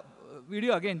that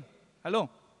video again? Hello?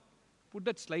 Put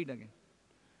that slide again.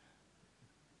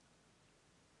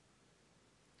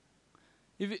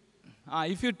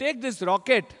 If you take this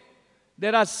rocket,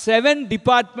 there are 7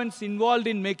 departments involved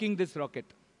in making this rocket.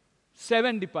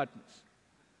 7 departments.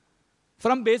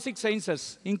 From basic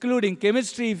sciences, including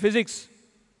chemistry, physics,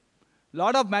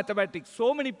 lot of mathematics.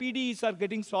 So many PDEs are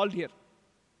getting solved here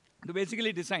to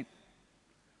basically design.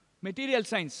 Material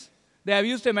science. They have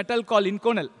used a metal called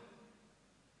inconel.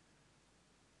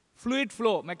 Fluid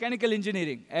flow, mechanical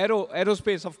engineering,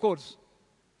 aerospace, of course.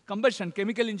 Combustion,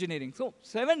 chemical engineering. So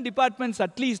 7 departments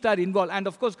at least are involved. And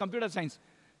of course, computer science.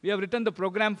 We have written the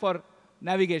program for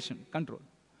navigation, control.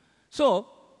 So,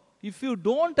 if you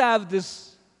don't have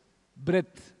this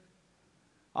breadth,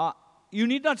 you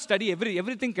need not study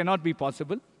everything cannot be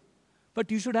possible, but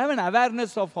you should have an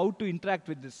awareness of how to interact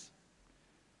with this.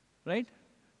 Right?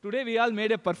 Today we all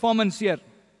made a performance here.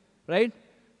 Right?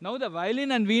 Now the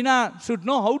violin and veena should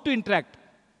know how to interact.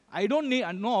 I don't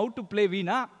know how to play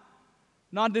veena.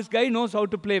 Not this guy knows how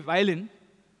to play violin.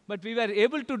 But we were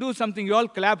able to do something. You all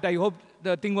clapped. I hope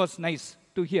the thing was nice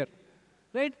to hear.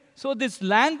 Right? So this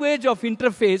language of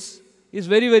interface is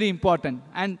very, very important.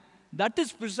 And that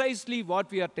is precisely what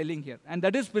we are telling here. And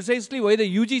that is precisely why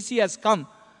the UGC has come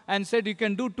and said you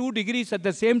can do 2 degrees at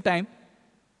the same time,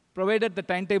 provided the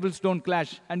timetables don't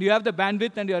clash. And you have the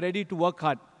bandwidth and you are ready to work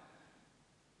hard.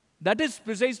 That is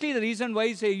precisely the reason why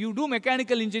I say you do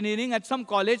mechanical engineering at some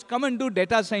college, come and do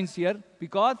data science here,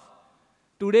 because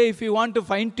today, if you want to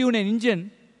fine-tune an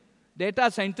engine, data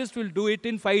scientists will do it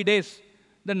in 5 days.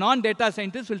 The non-data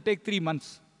scientists will take 3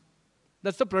 months.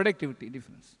 That's the productivity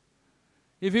difference.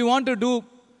 If you want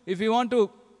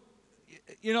to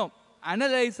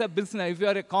analyze a business, if you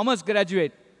are a commerce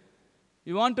graduate,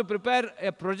 you want to prepare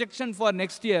a projection for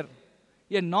next year,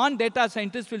 a non-data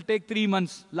scientist will take 3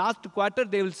 months. Last quarter,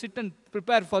 they will sit and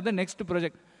prepare for the next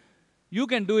project. You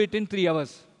can do it in 3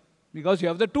 hours, because you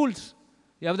have the tools.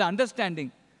 You have the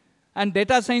understanding. And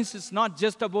data science is not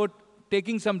just about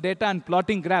taking some data and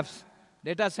plotting graphs.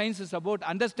 Data science is about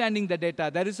understanding the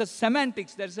data. There is a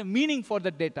semantics. There is a meaning for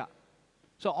the data.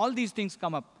 So all these things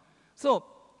come up. So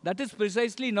that is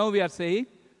precisely now we are saying,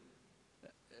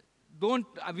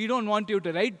 we don't want you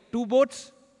to ride 2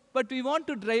 boats, but we want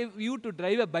to drive you to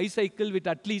drive a bicycle with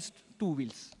at least 2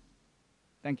 wheels.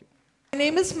 Thank you. My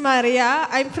name is Maria.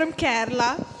 I'm from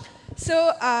Kerala.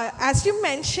 So, as you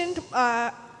mentioned,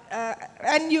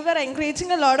 and you were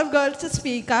encouraging a lot of girls to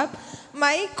speak up,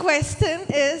 my question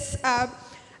is,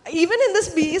 even in this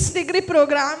BS degree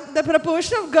program, the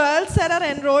proportion of girls that are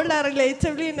enrolled are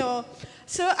relatively low.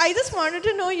 So, I just wanted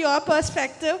to know your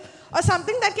perspective, or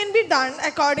something that can be done,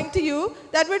 according to you,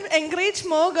 that would encourage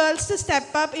more girls to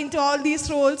step up into all these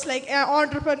roles, like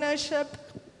entrepreneurship,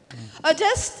 or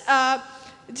just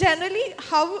generally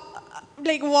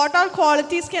what all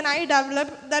qualities can I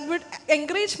develop that would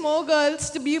encourage more girls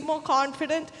to be more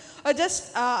confident, or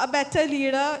just a better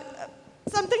leader,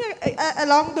 something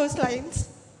along those lines.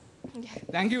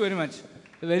 Thank you very much.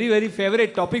 A very, very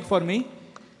favorite topic for me.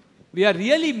 We are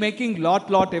really making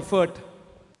lot effort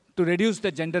to reduce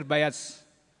the gender bias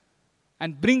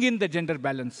and bring in the gender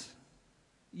balance.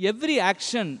 Every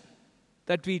action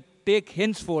that we take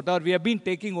henceforth, or we have been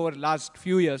taking over the last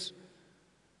few years,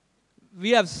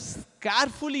 we have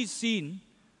carefully seen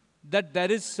that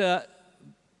there is an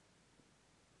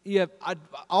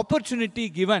opportunity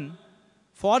given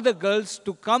for the girls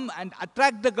to come and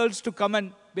attract the girls to come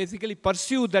and basically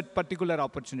pursue that particular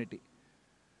opportunity.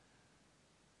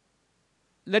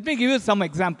 Let me give you some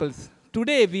examples.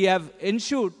 Today we have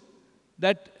ensured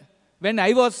that when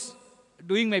I was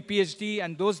doing my PhD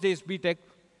and those days BTech,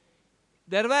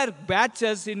 there were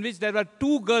batches in which there were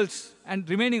 2 girls and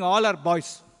remaining all are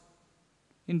boys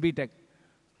in BTech.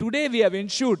 Today we have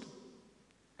ensured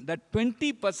that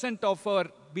 20% of our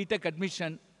BTech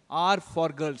admission are for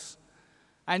girls.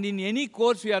 And in any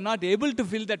course we are not able to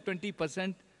fill that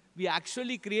 20%, we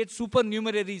actually create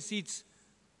supernumerary seats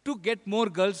to get more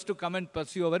girls to come and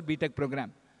pursue our BTech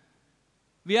program.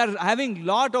 We are having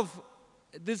lot of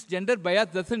this gender bias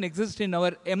doesn't exist in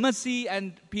our MSc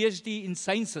and PhD in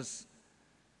sciences.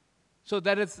 So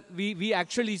we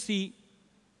actually see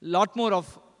lot more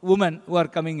of women who are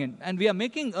coming in. And we are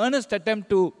making earnest attempt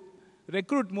to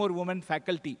recruit more women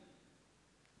faculty.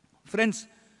 Friends,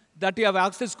 that you have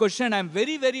asked this question, I am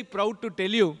very, very proud to tell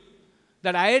you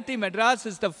that IIT Madras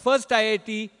is the first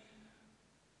IIT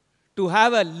to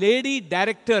have a lady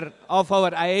director of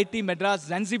our IIT Madras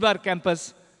Zanzibar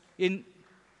campus in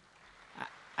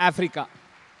Africa.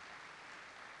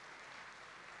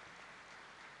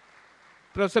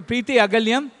 Professor Preeti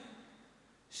Agalyam,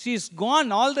 she's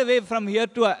gone all the way from here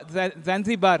to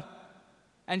Zanzibar,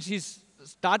 and she's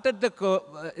started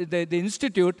the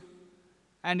institute,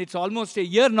 and it's almost a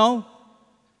year now,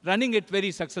 running it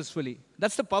very successfully.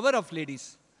 That's the power of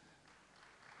ladies.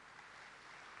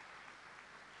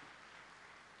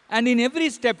 And in every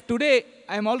step, today,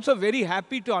 I'm also very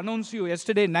happy to announce you,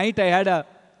 yesterday night I had a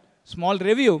small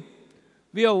review.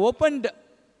 We have opened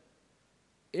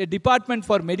a department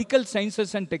for medical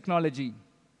sciences and technology.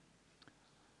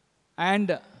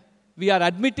 And we are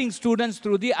admitting students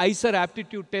through the ICER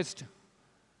aptitude test.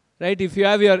 Right? If you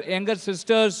have your younger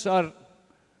sisters or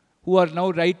who are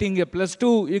now writing a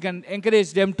 +2, you can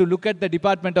encourage them to look at the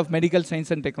Department of Medical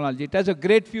Science and Technology. It has a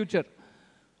great future.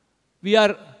 We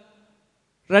are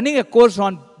running a course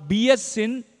on BS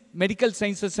in Medical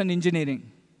Sciences and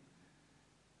Engineering.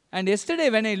 And yesterday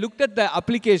when I looked at the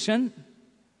application,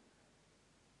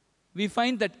 we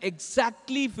find that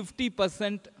exactly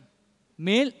 50%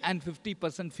 male and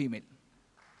 50% female.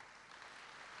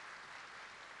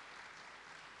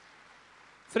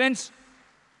 Friends,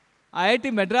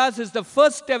 IIT Madras is the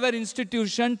first ever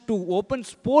institution to open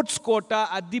sports quota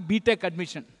at the BTech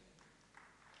admission.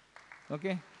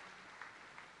 Okay?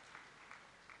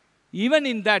 Even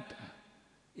in that,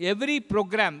 every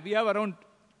program, we have around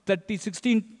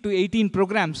 16 to 18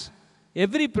 programs.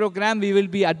 Every program we will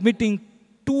be admitting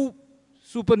 2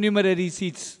 supernumerary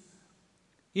seats,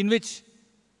 in which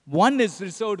one is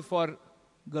reserved for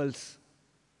girls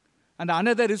and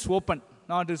another is open,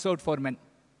 not reserved for men.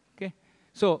 Okay?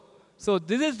 So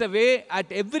this is the way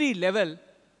at every level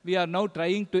we are now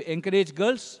trying to encourage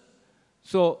girls.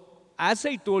 So as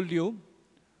I told you,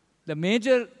 the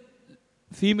major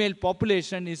female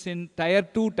population is in Tier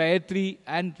 2, Tier 3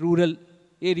 and rural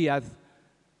areas.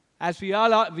 As we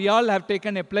all have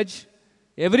taken a pledge,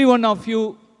 every one of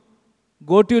you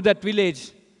go to that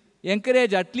village,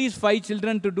 encourage at least 5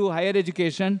 children to do higher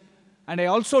education. And I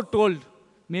also told,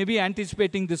 maybe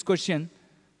anticipating this question,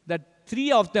 that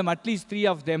 3 of them, at least 3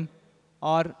 of them,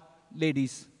 are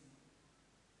ladies.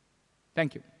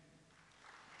 Thank you.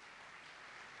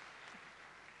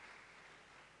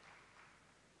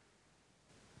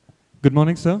 Good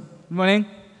morning, sir. Good morning.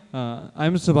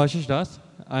 I'm Subhashish Das.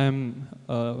 I am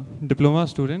a diploma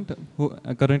student who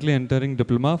currently entering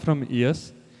diploma from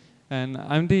ES, and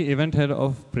I'm the event head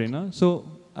of Prerna. So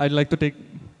I'd like to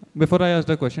before I ask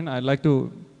the question, I'd like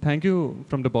to thank you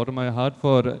from the bottom of my heart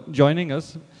for joining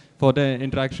us for the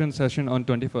interaction session on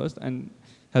 21st and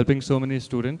helping so many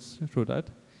students through that.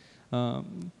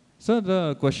 So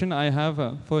the question I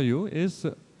have for you is,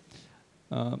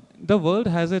 the world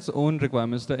has its own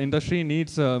requirements. The industry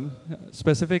needs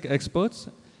specific experts,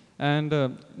 and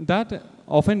that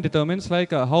often determines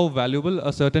how valuable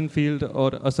a certain field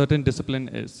or a certain discipline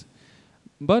is.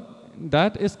 But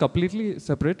that is completely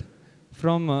separate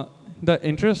from the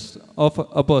interests of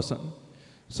a person.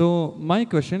 So my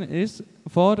question is,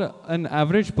 for an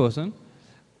average person,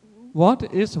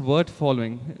 what is worth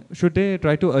following? Should they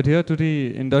try to adhere to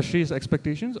the industry's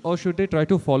expectations, or should they try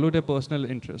to follow their personal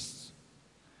interests?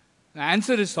 The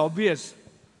answer is obvious.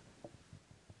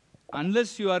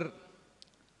 Unless you have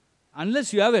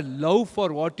a love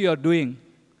for what you are doing,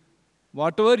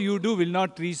 whatever you do will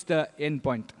not reach the end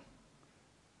point.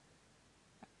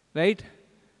 Right?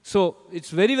 So it's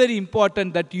very, very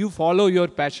important that you follow your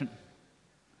passion.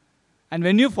 And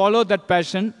when you follow that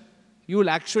passion, you will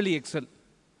actually excel.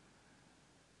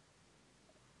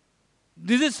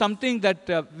 This is something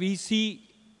that we see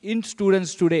in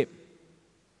students today.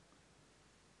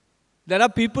 There are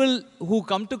people who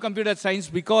come to computer science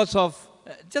because of,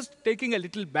 just taking a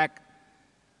little back.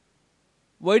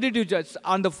 Why did you just,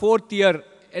 on the 4th year,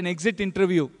 an exit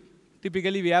interview,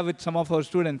 typically we have with some of our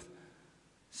students,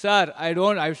 sir,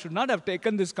 I should not have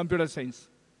taken this computer science.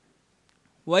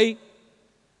 Why?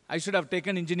 I should have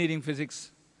taken engineering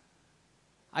physics.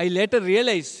 I later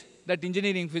realized that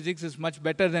engineering physics is much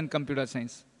better than computer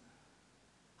science.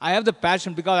 I have the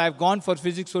passion because I've gone for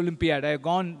physics Olympiad. I've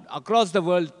gone across the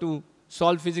world to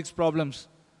solve physics problems.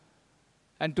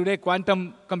 And today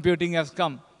quantum computing has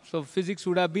come. So physics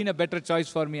would have been a better choice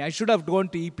for me. I should have gone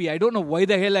to EP. I don't know why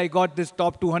the hell I got this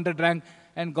top 200 rank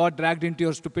and got dragged into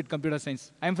your stupid computer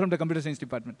science. I'm from the computer science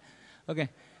department. Okay,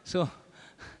 so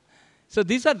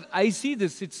these are, I see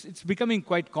this, it's becoming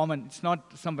quite common. It's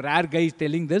not some rare guy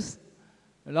telling this.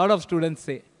 A lot of students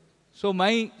say. So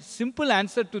my simple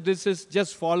answer to this is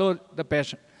just follow the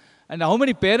passion. And how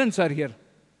many parents are here?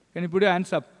 Can you put your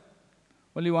hands up?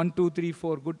 Only 1, 2, 3,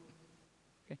 4, good.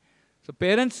 Okay. So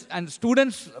parents and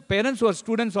students, parents who are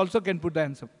students also can put their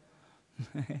hands up.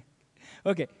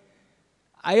 Okay.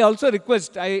 I also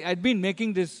request, I'd been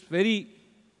making this very,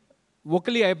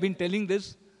 vocally I've been telling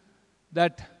this,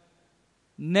 that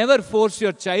never force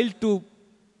your child to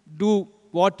do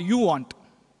what you want.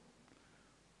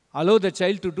 Allow the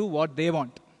child to do what they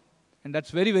want. And that's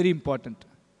very, very important.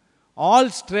 All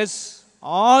stress,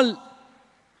 all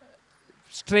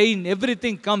strain,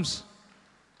 everything comes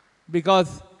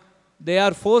because they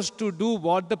are forced to do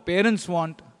what the parents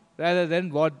want rather than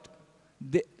what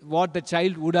the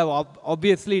child would have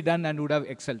obviously done and would have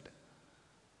excelled.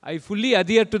 I fully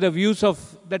adhere to the views of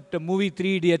that movie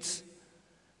Three Idiots,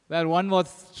 where one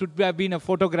should have been a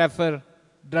photographer,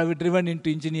 driven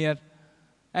into engineer,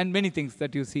 and many things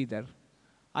that you see there.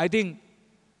 I think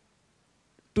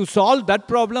to solve that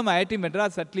problem, IIT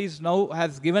Madras at least now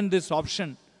has given this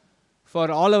option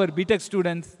for all our BTech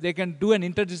students. They can do an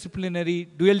interdisciplinary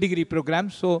dual degree program.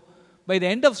 So by the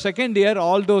end of second year,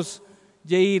 all those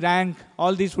JE rank,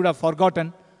 all these would have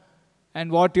forgotten.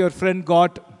 And what your friend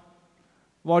got,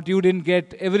 what you didn't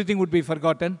get, everything would be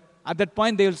forgotten. At that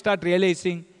point, they will start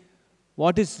realizing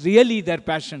what is really their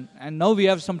passion. And now we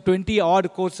have some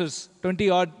 20-odd courses,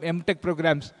 20-odd MTech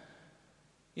programs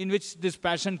in which this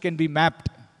passion can be mapped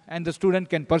and the student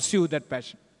can pursue that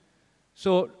passion.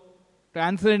 So to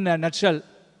answer in a nutshell,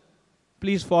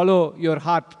 please follow your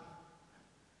heart.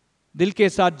 Dil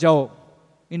ke saath jao,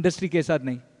 industry ke saath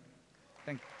nahi.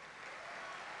 Thank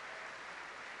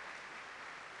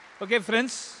you. Okay,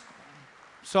 friends.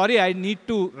 Sorry, I need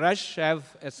to rush. I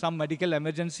have some medical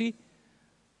emergency.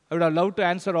 I would have loved to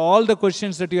answer all the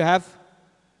questions that you have.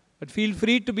 But feel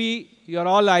free to be, you're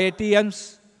all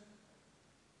IITMs.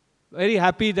 Very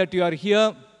happy that you are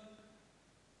here.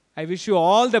 I wish you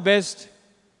all the best.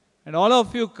 And all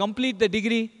of you complete the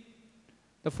degree,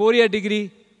 the 4-year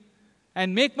degree,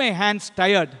 and make my hands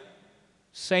tired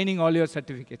signing all your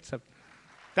certificates.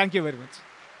 Thank you very much.